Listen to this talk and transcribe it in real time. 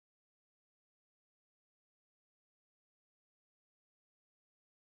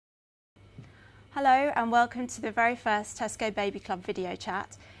Hello and welcome to the very first Tesco Baby Club video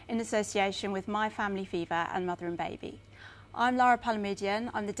chat in association with My Family Fever and Mother and Baby. I'm Lara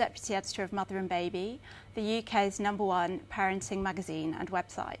Palamidian, I'm the Deputy Editor of Mother and Baby, the UK's #1 parenting magazine and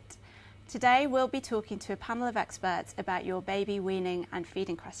website. Today we'll be talking to a panel of experts about your baby weaning and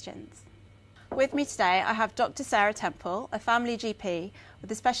feeding questions. With me today I have Dr. Sarah Temple, a family GP with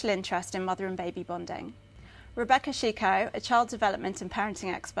a special interest in mother and baby bonding, Rebecca Chico, a child development and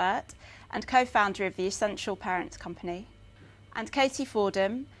parenting expert and co-founder of the Essential Parents Company, and Katie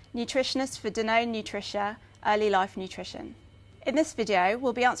Fordham, nutritionist for Danone Nutricia, Early Life Nutrition. In this video,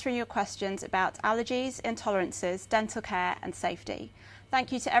 we'll be answering your questions about allergies, intolerances, dental care and safety.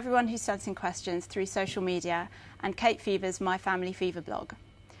 Thank you to everyone who sent in questions through social media and Kate Fever's My Family Fever blog.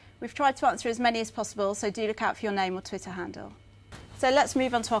 We've tried to answer as many as possible, so do look out for your name or Twitter handle. So let's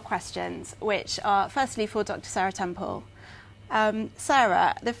move on to our questions, which are firstly for Dr. Sarah Temple.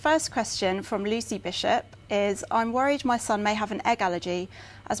 Sarah, the first question from Lucy Bishop is, I'm worried my son may have an egg allergy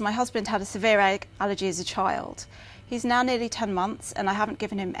as my husband had a severe egg allergy as a child. He's now nearly 10 months and I haven't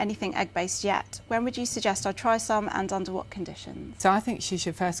given him anything egg-based yet. When would you suggest I try some and under what conditions? So I think she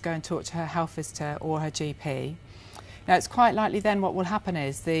should first go and talk to her health visitor or her GP. Now it's quite likely then what will happen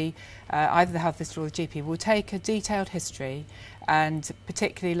is either the health visitor or the GP will take a detailed history and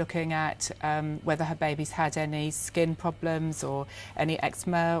particularly looking at whether her baby's had any skin problems or any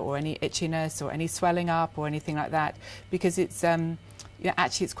eczema or any itchiness or any swelling up or anything like that, because it's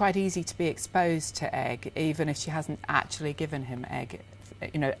actually it's quite easy to be exposed to egg even if she hasn't actually given him egg,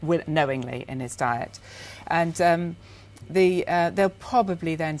 knowingly in his diet. And they'll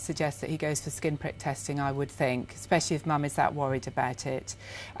probably then suggest that he goes for skin prick testing, I would think, especially if mum is that worried about it.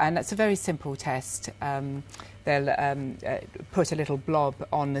 And that's a very simple test. They'll put a little blob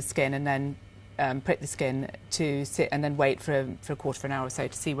on the skin and then prick the skin to sit and then wait for a quarter of an hour or so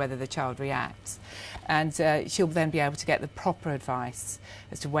to see whether the child reacts. And she'll then be able to get the proper advice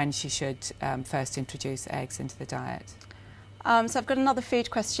as to when she should first introduce eggs into the diet. So I've got another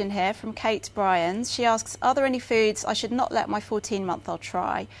food question here from Kate Bryans. She asks, are there any foods I should not let my 14-month-old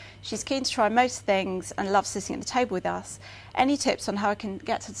try? She's keen to try most things and loves sitting at the table with us. Any tips on how I can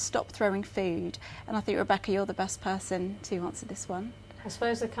get her to stop throwing food? And I think, Rebecca, you're the best person to answer this one. I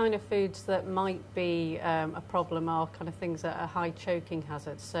suppose the kind of foods that might be a problem are kind of things that are high choking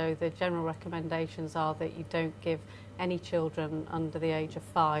hazards. So the general recommendations are that you don't give any children under the age of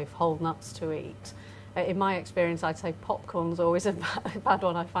 5 whole nuts to eat. In my experience, I'd say popcorn's always a bad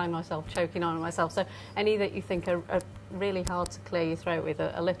one. I find myself choking on it myself. So any that you think are really hard to clear your throat with,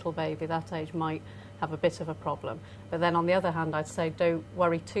 a little baby that age might have a bit of a problem. But then on the other hand, I'd say don't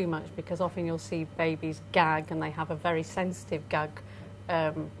worry too much, because often you'll see babies gag and they have a very sensitive gag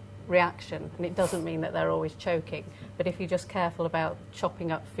reaction, and it doesn't mean that they're always choking. But if you're just careful about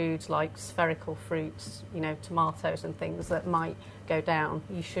chopping up foods like spherical fruits, tomatoes and things that might go down,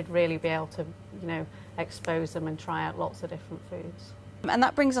 you should really be able to, expose them and try out lots of different foods. And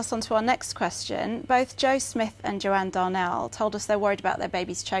that brings us on to our next question. Both Joe Smith and Joanne Darnell told us they're worried about their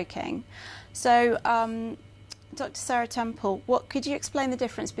babies choking. So, Dr. Sarah Temple, could you explain the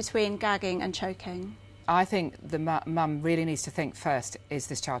difference between gagging and choking? I think the mum really needs to think first, is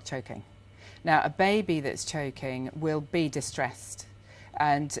this child choking? Now, a baby that's choking will be distressed.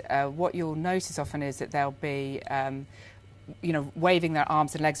 And what you'll notice often is that they'll be waving their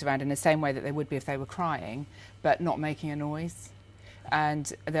arms and legs around in the same way that they would be if they were crying, but not making a noise.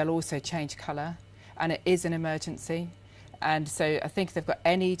 And they'll also change colour, and it is an emergency. And so I think if they've got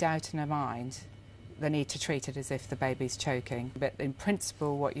any doubt in their mind, they need to treat it as if the baby's choking. But in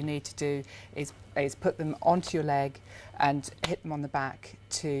principle, what you need to do is put them onto your leg and hit them on the back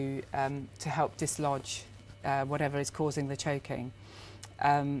to help dislodge whatever is causing the choking.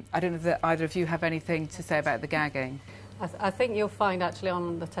 I don't know if either of you have anything to say about the gagging. I think you'll find actually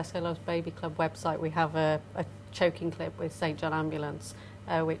on the Tesco Loves Baby Club website we have a choking clip with St John Ambulance,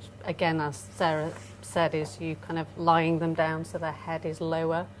 which again, as Sarah said, is you kind of lying them down so their head is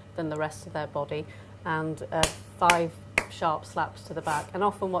lower than the rest of their body, and 5 sharp slaps to the back. And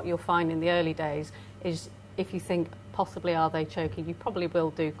often what you'll find in the early days is if you think possibly are they choking, you probably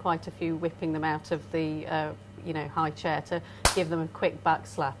will do quite a few whipping them out of the high chair to give them a quick back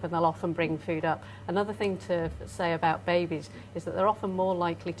slap, and they'll often bring food up. Another thing to say about babies is that they're often more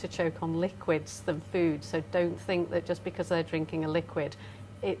likely to choke on liquids than food, so don't think that just because they're drinking a liquid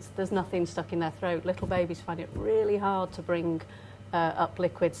there's nothing stuck in their throat. Little babies find it really hard to bring up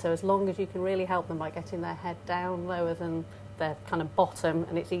liquids, so as long as you can really help them by getting their head down lower than their kind of bottom,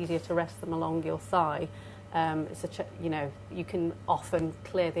 and it's easier to rest them along your thigh, you can often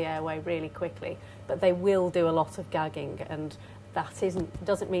clear the airway really quickly, but they will do a lot of gagging, and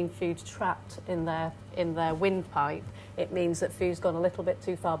doesn't mean food's trapped in their windpipe. It means that food's gone a little bit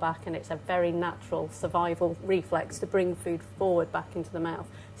too far back, and it's a very natural survival reflex to bring food forward back into the mouth.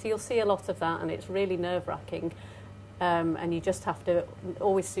 So you'll see a lot of that, and it's really nerve-wracking. And you just have to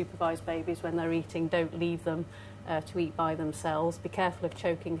always supervise babies when they're eating. Don't leave them to eat by themselves. Be careful of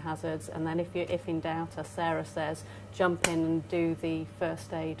choking hazards, and then if in doubt, as Sarah says, jump in and do the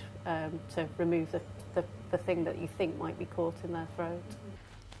first aid to remove the thing that you think might be caught in their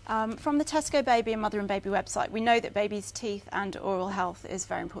throat. From the Tesco Baby and Mother and Baby website, we know that babies' teeth and oral health is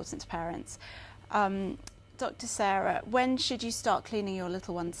very important to parents. Dr. Sarah, when should you start cleaning your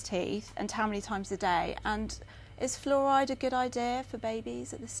little one's teeth, and how many times a day? And is fluoride a good idea for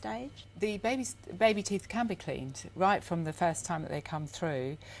babies at this stage? The baby teeth can be cleaned right from the first time that they come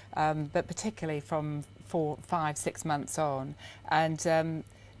through, but particularly from 4, 5, 6 months on. And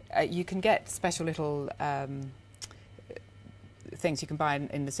you can get special little things you can buy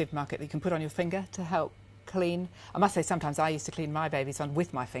in the supermarket that you can put on your finger to help clean. I must say, sometimes I used to clean my babies on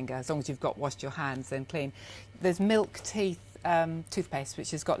with my finger, as long as you've washed your hands, then clean. There's milk teeth toothpaste,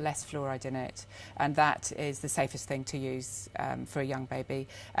 which has got less fluoride in it, and that is the safest thing to use for a young baby.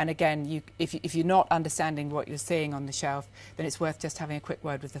 And again, if you're not understanding what you're seeing on the shelf, then it's worth just having a quick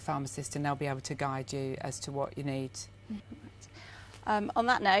word with the pharmacist, and they'll be able to guide you as to what you need. On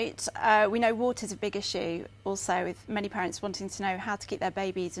that note, we know water is a big issue also, with many parents wanting to know how to keep their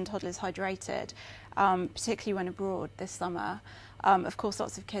babies and toddlers hydrated, particularly when abroad this summer. Of course,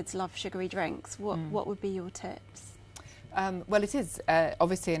 lots of kids love sugary drinks. What would be your tips? Well, it is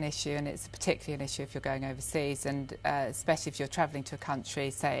obviously an issue, and it's particularly an issue if you're going overseas, and especially if you're travelling to a country,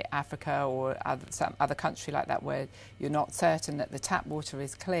 say Africa or some other country like that, where you're not certain that the tap water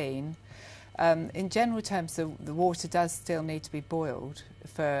is clean. In general terms, the water does still need to be boiled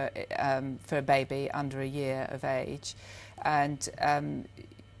for a baby under a year of age, and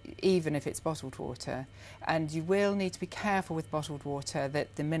even if it's bottled water. And you will need to be careful with bottled water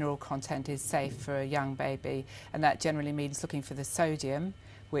that the mineral content is safe for a young baby, and that generally means looking for the sodium,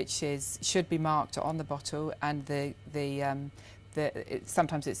 which should be marked on the bottle, and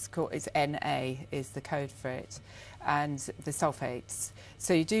sometimes it's NA is the code for it, and the sulfates.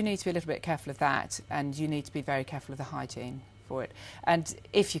 So you do need to be a little bit careful of that, and you need to be very careful of the hygiene for it. And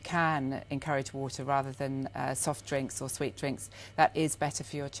if you can encourage water rather than soft drinks or sweet drinks, that is better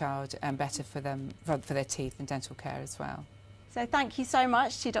for your child and better for them, for their teeth and dental care as well. So thank you so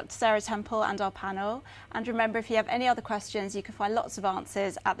much to Dr. Sarah Temple and our panel. And remember, if you have any other questions, you can find lots of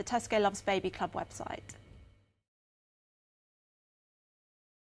answers at the Tesco Loves Baby Club website.